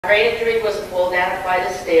Brain injury was a fall down a flight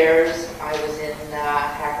of stairs. I was in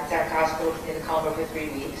Hackensack Hospital in a coma for 3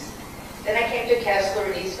 weeks. Then I came to Kessler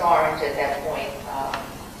in East Orange at that point,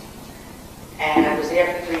 and I was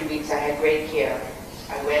there for 3 weeks. I had great care.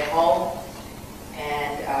 I went home,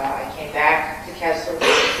 and I came back to Kessler for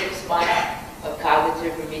a 6-month of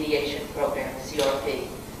cognitive remediation program, CRP.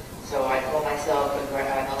 So I call myself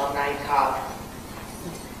an alumni cog.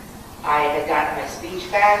 I had gotten my speech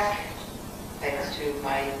back, thanks to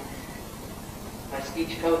my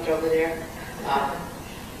speech coach over there,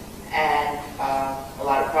 and a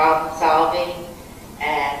lot of problem solving,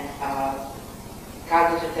 and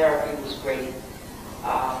cognitive therapy was great.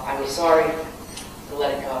 I was sorry to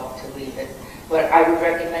let it go, to leave it, but I would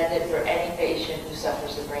recommend it for any patient who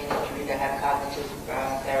suffers a brain injury to have cognitive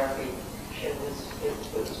therapy. It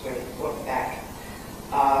was great, it brought me back.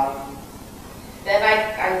 Then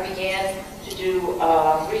I began to do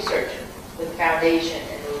research with the foundation,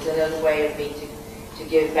 and it was another way of me to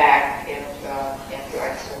give back after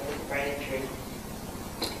I suffered the brain injury.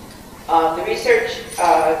 The research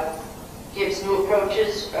gives new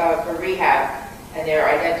approaches for rehab, and they're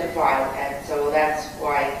identified, and so that's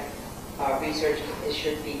why research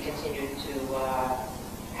should be continued to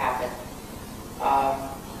happen. I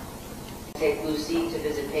take Lucy to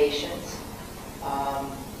visit patients.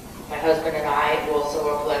 My husband and I also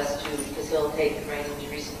are blessed to facilitate the brain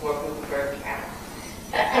injury support group in Bergen County.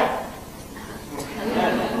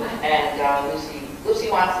 And Lucy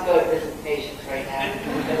wants to go to visit patients right now,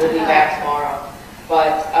 and we'll be back tomorrow.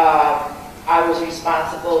 But I was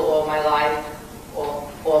responsible all my life,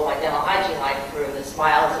 all my dental hygiene life, for the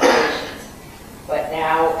smiles of patients. But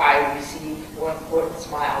now I receive more important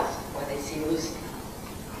smiles when they see Lucy.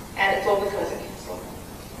 And it's all because of Kessler.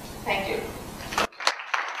 Thank you.